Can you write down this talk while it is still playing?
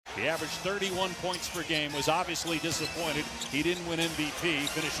He averaged 31 points per game, was obviously disappointed. He didn't win MVP,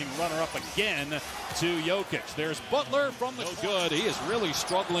 finishing runner-up again to Jokic. There's Butler from the good. He is really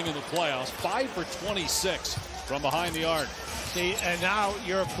struggling in the playoffs. 5 for 26 from behind the arc. See, and now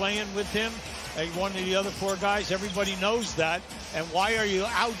you're playing with him, one of the other four guys. Everybody knows that. And why are you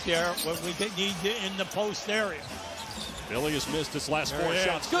out there when we need you in the post area? Billy has missed his last four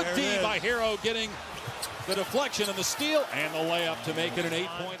shots. Good D by Hero, getting the deflection and the steal and the layup to make it an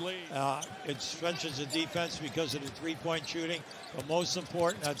 8-point lead. It stretches the defense because of the three-point shooting, but most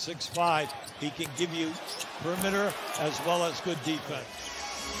important at 6'5", he can give you perimeter as well as good defense.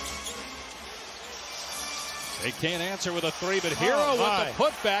 They can't answer with a three, but Hero with the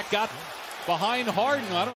putback got behind Harden.